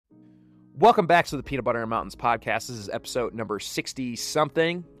Welcome back to the Peanut Butter and Mountains podcast. This is episode number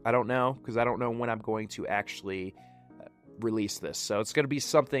 60-something. I don't know, because I don't know when I'm going to actually release this. So it's going to be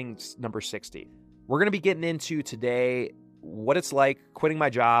something number 60. We're going to be getting into today what it's like quitting my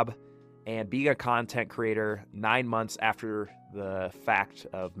job and being a content creator 9 months after the fact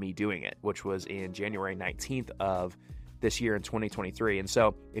of me doing it, which was in January 19th of this year in 2023. And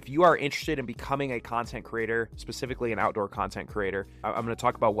so if you are interested in becoming a content creator, specifically an outdoor content creator, I'm going to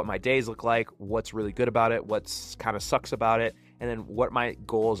talk about what my days look like, what's really good about it, what's kind of sucks about it, and then what my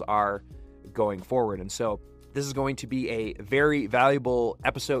goals are going forward. And so this is going to be a very valuable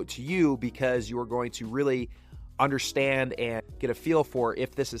episode to you because you are going to really understand and get a feel for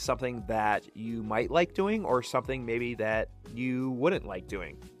if this is something that you might like doing or something maybe that you wouldn't like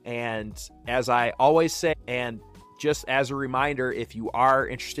doing. And as I always say, and just as a reminder, if you are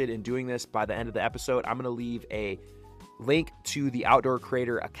interested in doing this by the end of the episode, I'm going to leave a link to the Outdoor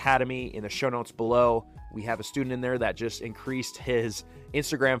Creator Academy in the show notes below. We have a student in there that just increased his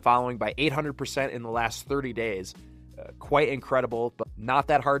Instagram following by 800% in the last 30 days. Quite incredible, but not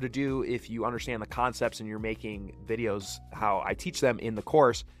that hard to do if you understand the concepts and you're making videos how I teach them in the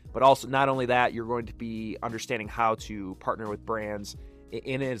course. But also, not only that, you're going to be understanding how to partner with brands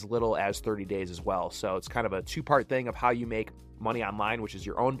in as little as 30 days as well. So it's kind of a two-part thing of how you make money online, which is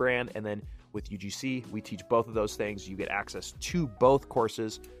your own brand. And then with UGC, we teach both of those things. You get access to both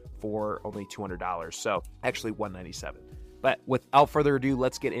courses for only $200. So actually $197. But without further ado,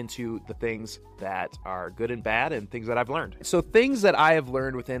 let's get into the things that are good and bad and things that I've learned. So things that I have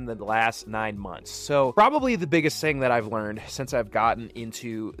learned within the last 9 months. So probably the biggest thing that I've learned since I've gotten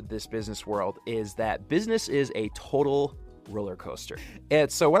into this business world is that business is a total roller coaster.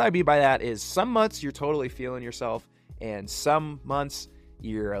 And so what I mean by that is some months you're totally feeling yourself, and some months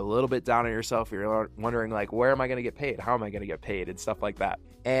you're a little bit down on yourself. You're wondering, like, where am I going to get paid? How am I going to get paid? And stuff like that.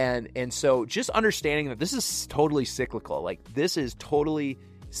 And so just understanding that this is totally cyclical, like this is totally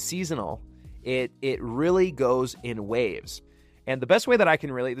seasonal. It really goes in waves. And the best way that I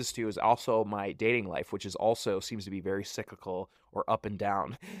can relate this to is also my dating life, which is also seems to be very cyclical or up and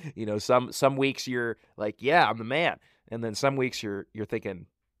down. You know, some weeks you're like, yeah, I'm the man. And then some weeks you're thinking,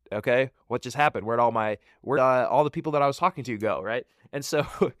 okay, what just happened? Where'd all the people that I was talking to go, right? And so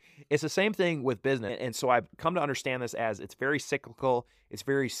it's the same thing with business. And so I've come to understand this as it's very cyclical, it's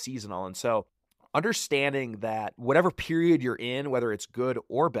very seasonal. And so understanding that whatever period you're in, whether it's good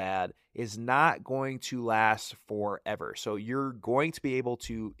or bad, is not going to last forever. So you're going to be able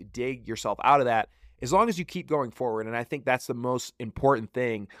to dig yourself out of that as long as you keep going forward. And I think that's the most important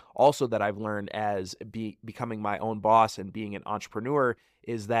thing also that I've learned as becoming my own boss and being an entrepreneur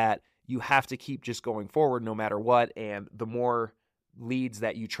is that you have to keep just going forward no matter what. And the more leads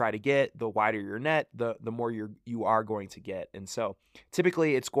that you try to get, the wider your net, the more you are going to get. And so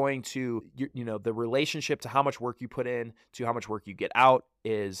typically it's going to, the relationship to how much work you put in to how much work you get out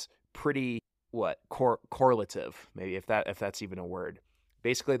is pretty correlative, maybe if that's even a word.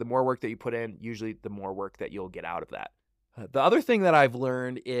 Basically, the more work that you put in, usually the more work that you'll get out of that. The other thing that I've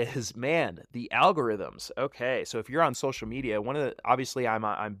learned is, the algorithms. Okay, so if you're on social media, obviously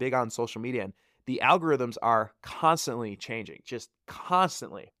I'm big on social media, and the algorithms are constantly changing, just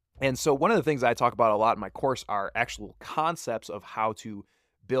constantly. And so one of the things I talk about a lot in my course are actual concepts of how to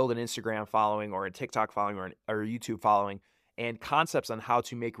build an Instagram following or a TikTok following or a YouTube following, and concepts on how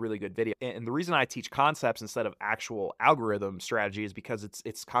to make really good video. And the reason I teach concepts instead of actual algorithm strategy is because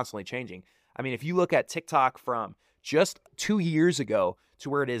it's constantly changing. I mean, if you look at TikTok from just 2 years ago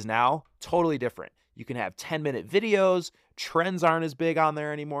to where it is now, totally different. You can have 10-minute videos. Trends aren't as big on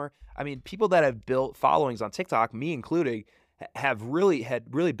there anymore. I mean, people that have built followings on TikTok, me included, had really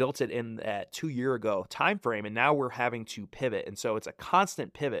built it in that 2 year ago time frame, and now we're having to pivot. And so it's a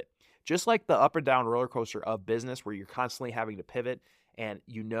constant pivot. Just like the up and down roller coaster of business where you're constantly having to pivot and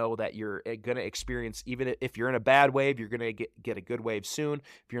you know that you're going to experience, even if you're in a bad wave, you're going to get a good wave soon.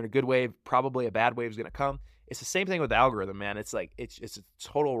 If you're in a good wave, probably a bad wave is going to come. It's the same thing with the algorithm, man. It's like it's a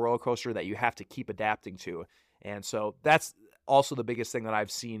total roller coaster that you have to keep adapting to. And so that's also the biggest thing that I've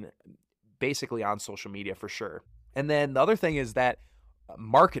seen basically on social media for sure. And then the other thing is that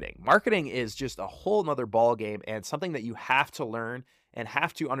marketing is just a whole nother ball game and something that you have to learn and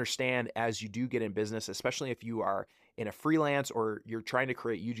have to understand as you do get in business, especially if you are in a freelance or you're trying to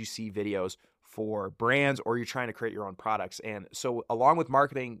create UGC videos for brands or you're trying to create your own products. And so along with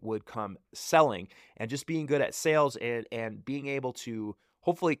marketing would come selling and just being good at sales and being able to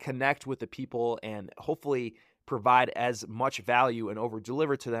hopefully connect with the people and hopefully provide as much value and over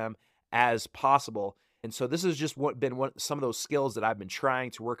deliver to them as possible. And so this has just some of those skills that I've been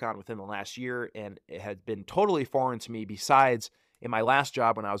trying to work on within the last year, and it had been totally foreign to me besides in my last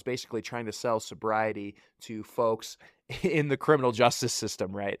job when I was basically trying to sell sobriety to folks in the criminal justice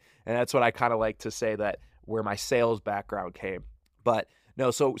system, right? And that's what I kind of like to say, that where my sales background came. But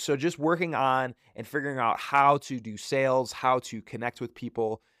no, so just working on and figuring out how to do sales, how to connect with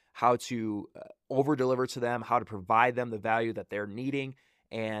people, how to over deliver to them, how to provide them the value that they're needing,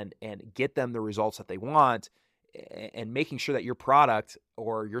 and get them the results that they want, and making sure that your product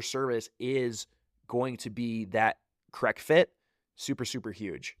or your service is going to be that correct fit. Super, super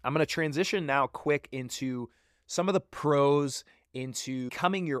huge. I'm going to transition now quick into some of the pros into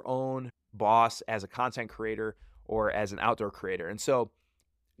becoming your own boss as a content creator or as an outdoor creator. And so,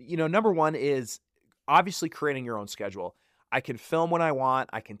 number one is obviously creating your own schedule. I can film when I want.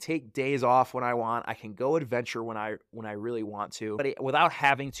 I can take days off when I want. I can go adventure when I really want to, but without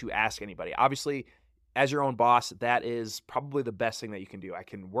having to ask anybody. Obviously, as your own boss, that is probably the best thing that you can do. I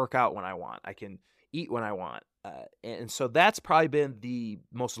can work out when I want. I can eat when I want. And so that's probably been the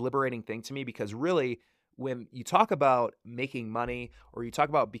most liberating thing to me, because really, when you talk about making money or you talk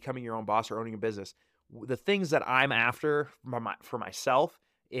about becoming your own boss or owning a business, the things that I'm after for myself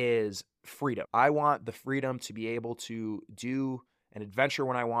is freedom. I want the freedom to be able to do an adventure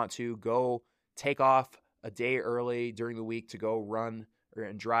when I want to, go take off a day early during the week to go run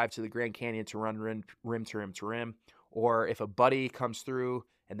and drive to the Grand Canyon to run rim to rim to rim. Or if a buddy comes through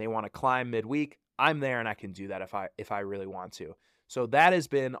and they want to climb midweek, I'm there and I can do that if I really want to. So that has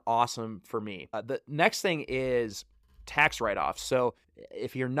been awesome for me. The next thing is tax write-offs. So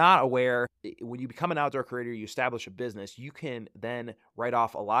if you're not aware, when you become an outdoor creator, you establish a business, you can then write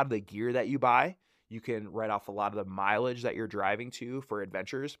off a lot of the gear that you buy. You can write off a lot of the mileage that you're driving to for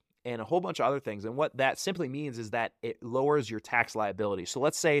adventures and a whole bunch of other things. And what that simply means is that it lowers your tax liability. So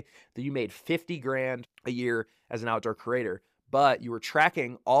let's say that you made 50 grand a year as an outdoor creator, but you were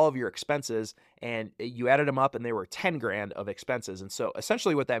tracking all of your expenses and you added them up and they were 10 grand of expenses. And so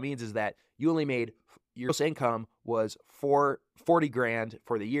essentially what that means is that you only made, your gross income was 40 grand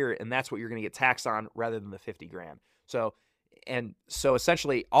for the year, and that's what you're going to get taxed on rather than the 50 grand. So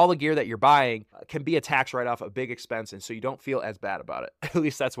essentially all the gear that you're buying can be a tax write-off, a big expense, and so you don't feel as bad about it. At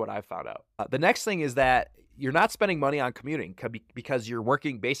least that's what I've found out. The next thing is that you're not spending money on commuting because you're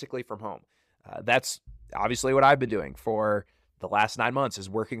working basically from home. That's obviously what I've been doing for the last 9 months, is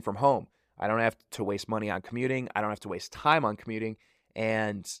working from home. I don't have to waste money on commuting. I don't have to waste time on commuting,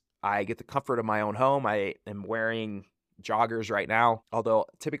 and I get the comfort of my own home. I am wearing joggers right now, although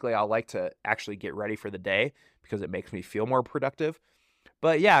typically I'll like to actually get ready for the day because it makes me feel more productive.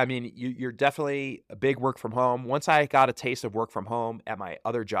 But yeah, I mean, you're definitely a big work from home. Once I got a taste of work from home at my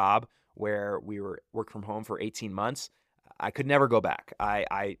other job, where we were work from home for 18 months, I could never go back.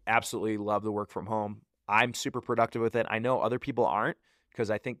 I absolutely love the work from home. I'm super productive with it. I know other people aren't, because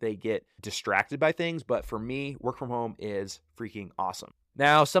I think they get distracted by things. But for me, work from home is freaking awesome.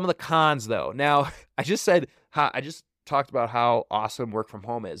 Now, some of the cons, though. Now, I just talked about how awesome work from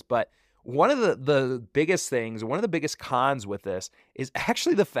home is, but one of the biggest things, one of the biggest cons with this is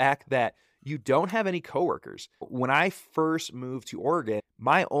actually the fact that you don't have any coworkers. When I first moved to Oregon,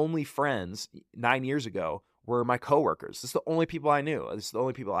 my only friends 9 years ago were my coworkers. This is the only people I knew. This is the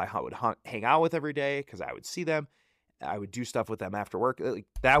only people I would hang out with every day because I would see them. I would do stuff with them after work.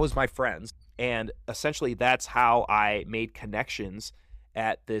 That was my friends. And essentially that's how I made connections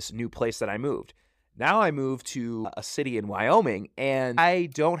at this new place that I moved. Now I moved to a city in Wyoming and I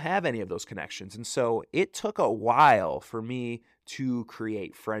don't have any of those connections. And so it took a while for me to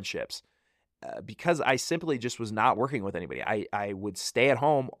create friendships because I simply just was not working with anybody. I would stay at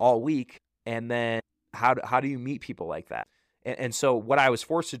home all week, and then how do you meet people like that? And so what I was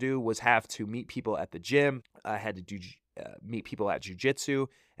forced to do was have to meet people at the gym. I had to meet people at jiu-jitsu,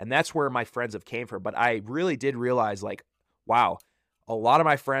 and that's where my friends have came from. But I really did realize, like, wow, a lot of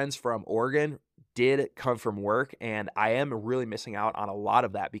my friends from Oregon did come from work, and I am really missing out on a lot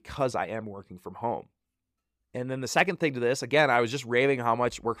of that because I am working from home. And then the second thing to this, again, I was just raving how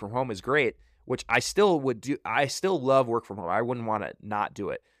much work from home is great, which I still would do. I still love work from home. I wouldn't want to not do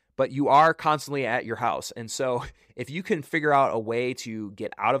it. But you are constantly at your house. And so if you can figure out a way to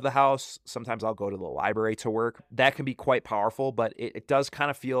get out of the house, sometimes I'll go to the library to work. That can be quite powerful, but it does kind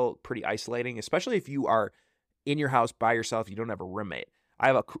of feel pretty isolating, especially if you are in your house by yourself, you don't have a roommate. I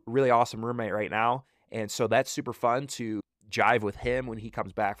have a really awesome roommate right now, and so that's super fun to jive with him when he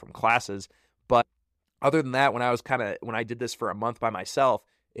comes back from classes. But other than that, when I did this for a month by myself,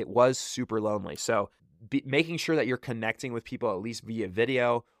 it was super lonely. So making sure that you're connecting with people at least via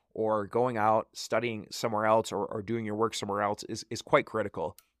video or going out, studying somewhere else or doing your work somewhere else is quite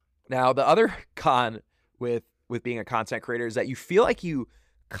critical. Now, the other con with being a content creator is that you feel like you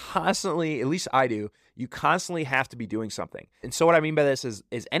constantly, at least I do, you constantly have to be doing something. And so what I mean by this is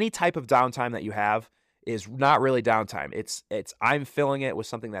any type of downtime that you have is not really downtime. It's I'm filling it with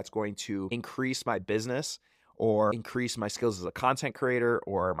something that's going to increase my business or increase my skills as a content creator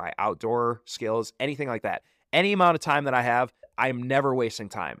or my outdoor skills, anything like that. Any amount of time that I have, I'm never wasting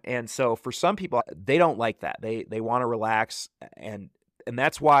time. And so for some people, they don't like that. They want to relax, and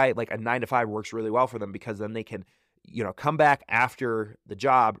that's why like a 9 to 5 works really well for them, because then they can, come back after the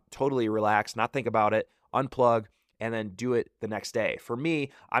job, totally relax, not think about it, unplug, and then do it the next day. For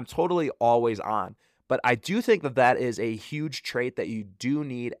me, I'm totally always on. But I do think that is a huge trait that you do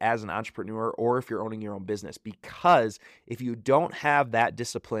need as an entrepreneur, or if you're owning your own business, because if you don't have that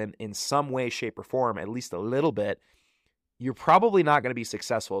discipline in some way, shape, or form, at least a little bit, you're probably not going to be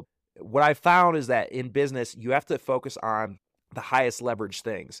successful. What I found is that in business, you have to focus on the highest leverage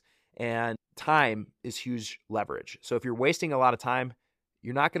things, and time is huge leverage. So if you're wasting a lot of time,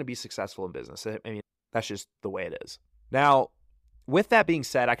 you're not going to be successful in business. I mean, that's just the way it is. Now, with that being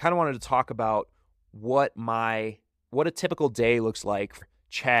said, I kind of wanted to talk about what a typical day looks like for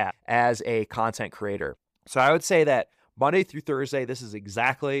Chad as a content creator. So I would say that Monday through Thursday, this is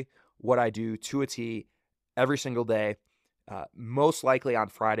exactly what I do to a T every single day. Most likely on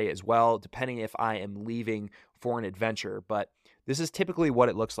Friday as well, depending if I am leaving for an adventure. But this is typically what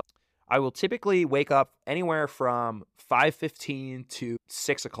it looks like. I will typically wake up anywhere from 5:15 to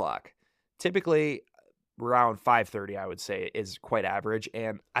 6 o'clock. Typically around 5:30, I would say, is quite average.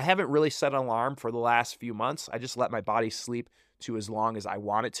 And I haven't really set an alarm for the last few months. I just let my body sleep to as long as I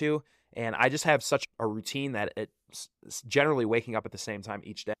want it to. And I just have such a routine that it's generally waking up at the same time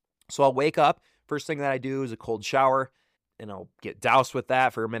each day. So I'll wake up. First thing that I do is a cold shower, and I'll get doused with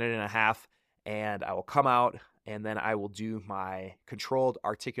that for a minute and a half. And I will come out, and then I will do my controlled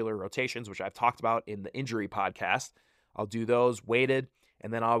articular rotations, which I've talked about in the injury podcast. I'll do those weighted.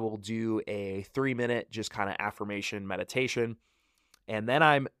 And then I will do a 3-minute just kind of affirmation meditation. And then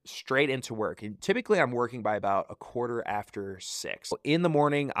I'm straight into work. And typically I'm working by about 6:15. So in the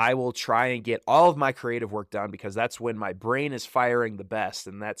morning, I will try and get all of my creative work done, because that's when my brain is firing the best.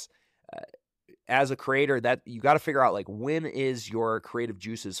 And that's, as a creator, that you got to figure out, like, when is your creative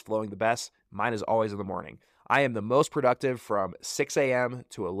juices flowing the best? Mine is always in the morning. I am the most productive from 6 a.m.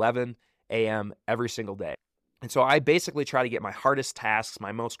 to 11 a.m. every single day. And so I basically try to get my hardest tasks,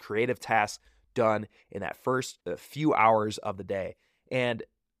 my most creative tasks done in that first few hours of the day. And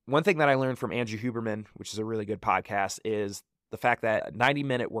one thing that I learned from Andrew Huberman, which is a really good podcast, is the fact that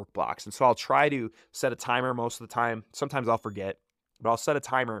 90-minute work blocks. And so I'll try to set a timer most of the time. Sometimes I'll forget, but I'll set a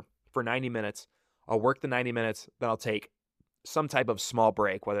timer for 90 minutes. I'll work the 90 minutes, then I'll take some type of small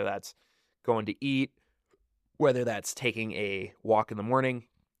break, whether that's going to eat, whether that's taking a walk in the morning,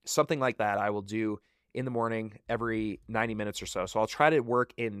 something like that I will do in the morning every 90 minutes or so. So I'll try to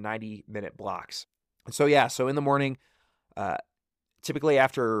work in 90-minute blocks. And so in the morning, typically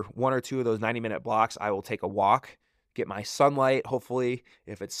after one or two of those 90-minute blocks, I will take a walk, get my sunlight, hopefully,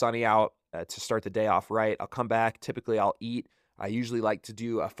 if it's sunny out, to start the day off right. I'll come back. Typically I'll eat. I usually like to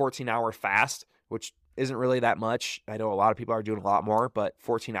do a 14-hour fast, which isn't really that much. I know a lot of people are doing a lot more, but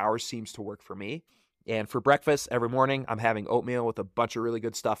 14 hours seems to work for me. And for breakfast every morning, I'm having oatmeal with a bunch of really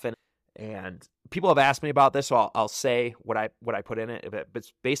good stuff in it. And people have asked me about this, so I'll say what I put in it. But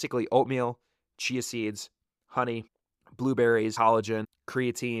it's basically oatmeal, chia seeds, honey, blueberries, collagen,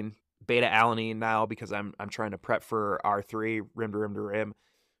 creatine, beta-alanine now, because I'm trying to prep for R3, rim to rim to rim,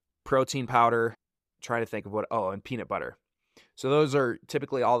 protein powder, trying to think of and peanut butter. So those are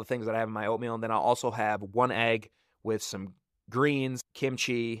typically all the things that I have in my oatmeal. And then I'll also have one egg with some greens,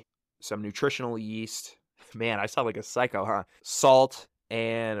 kimchi, some nutritional yeast. Man, I sound like a psycho, huh? Salt,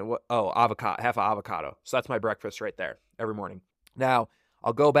 and avocado, half an avocado. So that's my breakfast right there every morning. Now,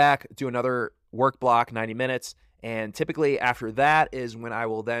 I'll go back, do another work block, 90 minutes. And typically after that is when I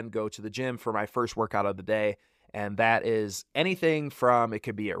will then go to the gym for my first workout of the day. And that is anything from, it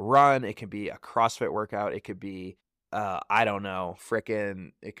could be a run, it could be a CrossFit workout, it could be,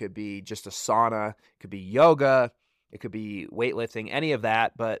 it could be just a sauna, it could be yoga, it could be weightlifting, any of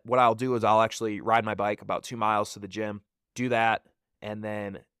that. But what I'll do is I'll actually ride my bike about 2 miles to the gym, do that, and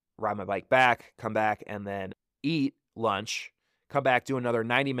then ride my bike back, come back, and then eat lunch, come back, do another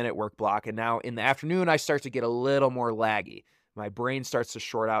 90-minute work block. And now in the afternoon, I start to get a little more laggy. My brain starts to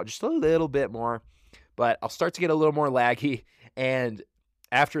short out just a little bit more, but I'll start to get a little more laggy. And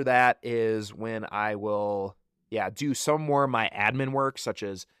after that is when I will, do some more of my admin work, such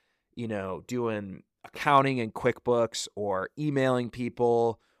as, doing accounting in QuickBooks or emailing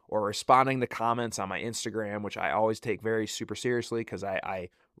people or responding to comments on my Instagram, which I always take very super seriously because I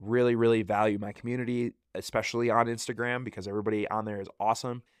really, really value my community, especially on Instagram, because everybody on there is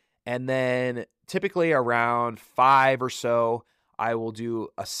awesome. And then typically around 5 or so, I will do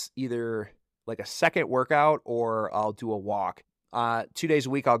either like a second workout or I'll do a walk. 2 days a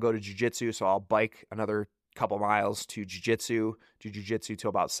week, I'll go to jiu-jitsu. So I'll bike another couple miles to jiu-jitsu, do jiu-jitsu till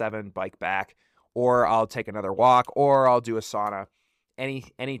about 7, bike back, or I'll take another walk, or I'll do a sauna,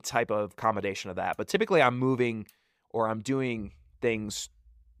 any type of combination of that. But typically I'm moving or I'm doing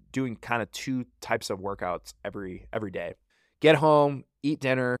kind of 2 types of workouts every day. Get home, eat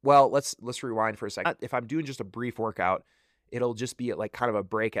dinner. Well, let's rewind for a second. If I'm doing just a brief workout, it'll just be like kind of a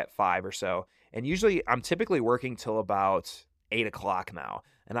break at 5 or so. And usually I'm typically working till about 8 o'clock now.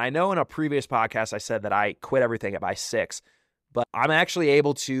 And I know in a previous podcast I said that I quit everything by 6, but I'm actually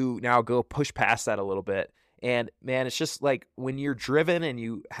able to now go push past that a little bit. And man, it's just like when you're driven and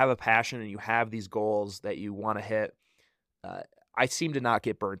you have a passion and you have these goals that you want to hit, I seem to not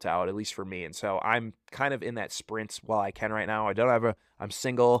get burnt out, at least for me. And so I'm kind of in that sprint while I can right now. I'm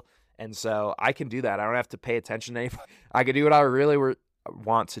single. And so I can do that. I don't have to pay attention to anybody. I can do what I really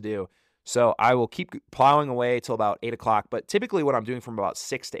want to do. So I will keep plowing away till about 8 o'clock. But typically what I'm doing from about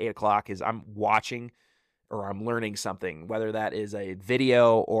 6 to 8 o'clock is I'm watching or I'm learning something, whether that is a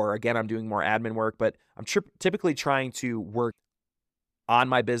video or, again, I'm doing more admin work. But I'm typically trying to work on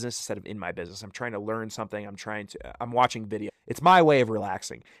my business instead of in my business. I'm trying to learn something. I'm watching video. It's my way of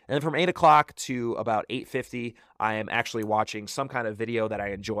relaxing. And then from 8 o'clock to about 8:50, I am actually watching some kind of video that I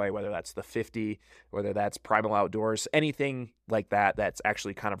enjoy, whether that's the 50, whether that's Primal Outdoors, anything like that that's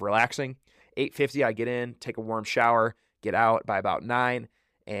actually kind of relaxing. 8:50, I get in, take a warm shower, get out by about 9,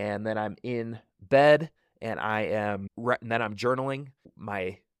 and then I'm in bed, and then I'm journaling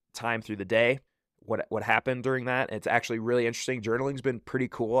my time through the day. What happened during that. It's actually really interesting. Journaling's been pretty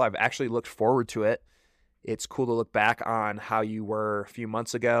cool. I've actually looked forward to it. It's cool to look back on how you were a few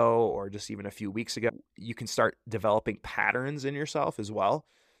months ago or just even a few weeks ago. You can start developing patterns in yourself as well.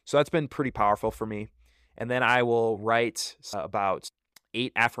 So that's been pretty powerful for me. And then I will write about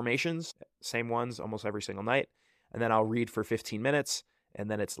 8 affirmations, same ones almost every single night. And then I'll read for 15 minutes and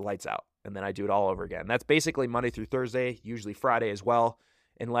then it's lights out. And then I do it all over again. That's basically Monday through Thursday, usually Friday as well,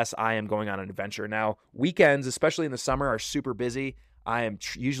 unless I am going on an adventure. Now, weekends, especially in the summer, are super busy. I am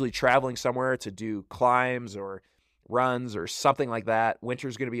usually traveling somewhere to do climbs or runs or something like that.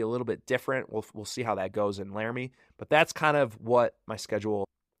 Winter's going to be a little bit different. We'll see how that goes in Laramie. But that's kind of what my schedule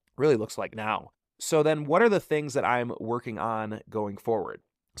really looks like now. So then what are the things that I'm working on going forward?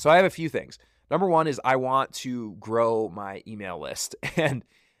 So I have a few things. Number one is I want to grow my email list. And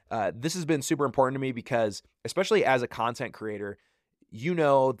this has been super important to me because, especially as a content creator, you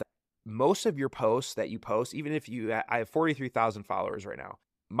know that most of your posts that you post, even if I have 43,000 followers right now,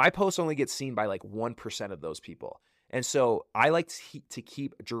 my posts only get seen by like 1% of those people. And so I like to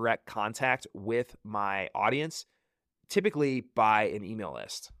keep direct contact with my audience, typically by an email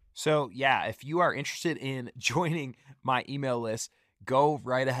list. So yeah, if you are interested in joining my email list, go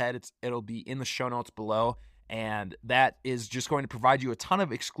right ahead. It'll be in the show notes below. And that is just going to provide you a ton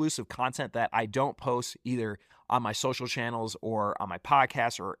of exclusive content that I don't post either on my social channels or on my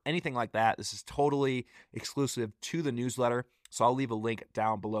podcast or anything like that. This is totally exclusive to the newsletter. So I'll leave a link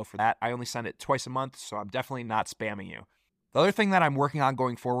down below for that. I only send it twice a month, so I'm definitely not spamming you. The other thing that I'm working on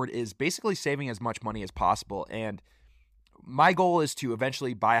going forward is basically saving as much money as possible. And my goal is to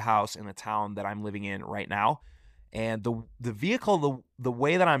eventually buy a house in the town that I'm living in right now. And the vehicle, the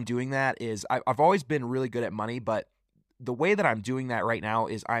way that I'm doing that is I've always been really good at money, but the way that I'm doing that right now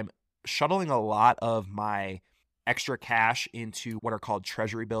is I'm shuttling a lot of my extra cash into what are called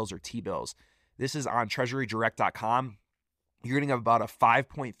treasury bills or T-bills. This is on treasurydirect.com. You're getting about a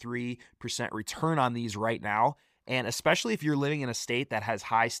 5.3% return on these right now. And especially if you're living in a state that has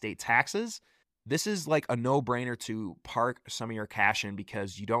high state taxes, this is like a no-brainer to park some of your cash in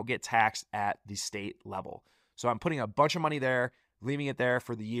because you don't get taxed at the state level. So I'm putting a bunch of money there, leaving it there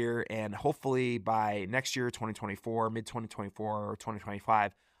for the year, and hopefully by next year, 2024, mid-2024 or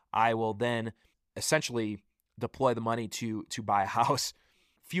 2025, I will then essentially deploy the money to buy a house.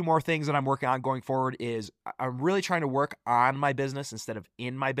 A few more things that I'm working on going forward is I'm really trying to work on my business instead of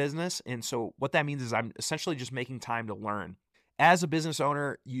in my business. And so what that means is I'm essentially just making time to learn. As a business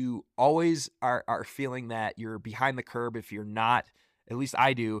owner, you always are feeling that you're behind the curve if you're not, at least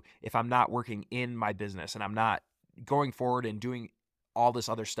I do, if I'm not working in my business and I'm not going forward and doing all this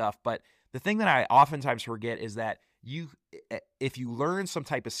other stuff. But the thing that I oftentimes forget is that if you learn some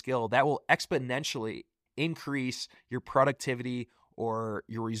type of skill, that will exponentially increase your productivity or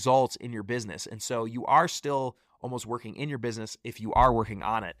your results in your business. And so you are still almost working in your business if you are working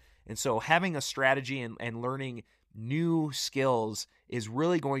on it. And so having a strategy and learning new skills is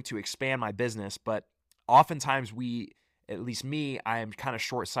really going to expand my business. But oftentimes at least me, I am kind of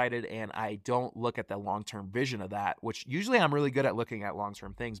short-sighted and I don't look at the long-term vision of that, which usually I'm really good at looking at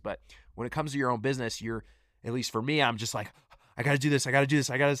long-term things. But when it comes to your own business, at least for me, I'm just like, I got to do this. I got to do this.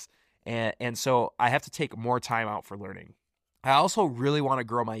 I got this. And so I have to take more time out for learning. I also really want to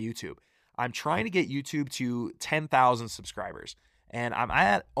grow my YouTube. I'm trying to get YouTube to 10,000 subscribers, and I'm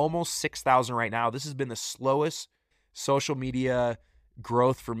at almost 6,000 right now. This has been the slowest social media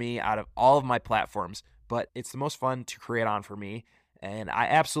growth for me out of all of my platforms, but it's the most fun to create on for me, and I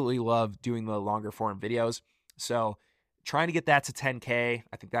absolutely love doing the longer form videos. So trying to get that to 10K,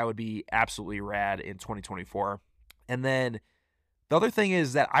 I think that would be absolutely rad in 2024. And then the other thing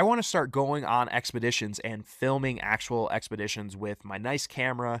is that I want to start going on expeditions and filming actual expeditions with my nice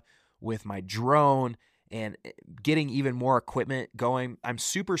camera, with my drone, and getting even more equipment going. I'm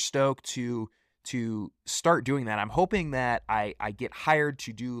super stoked to start doing that. I'm hoping that I get hired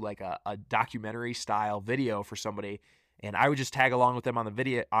to do like a documentary style video for somebody, and I would just tag along with them on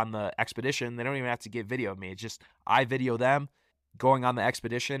the expedition. They don't even have to get video of me. It's just I video them going on the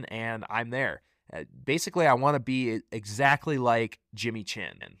expedition and I'm there. Basically, I want to be exactly like Jimmy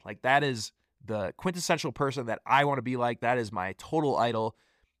Chin. Like, that is the quintessential person that I want to be like. That is my total idol.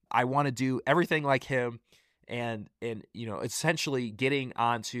 I want to do everything like him, and essentially getting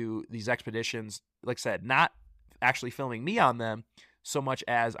onto these expeditions, like I said, not actually filming me on them so much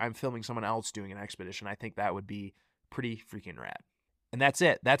as I'm filming someone else doing an expedition. I think that would be pretty freaking rad. And that's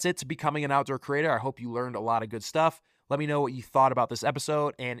it. That's it to becoming an outdoor creator. I hope you learned a lot of good stuff. Let me know what you thought about this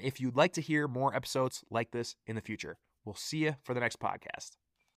episode, and if you'd like to hear more episodes like this in the future. We'll see you for the next podcast.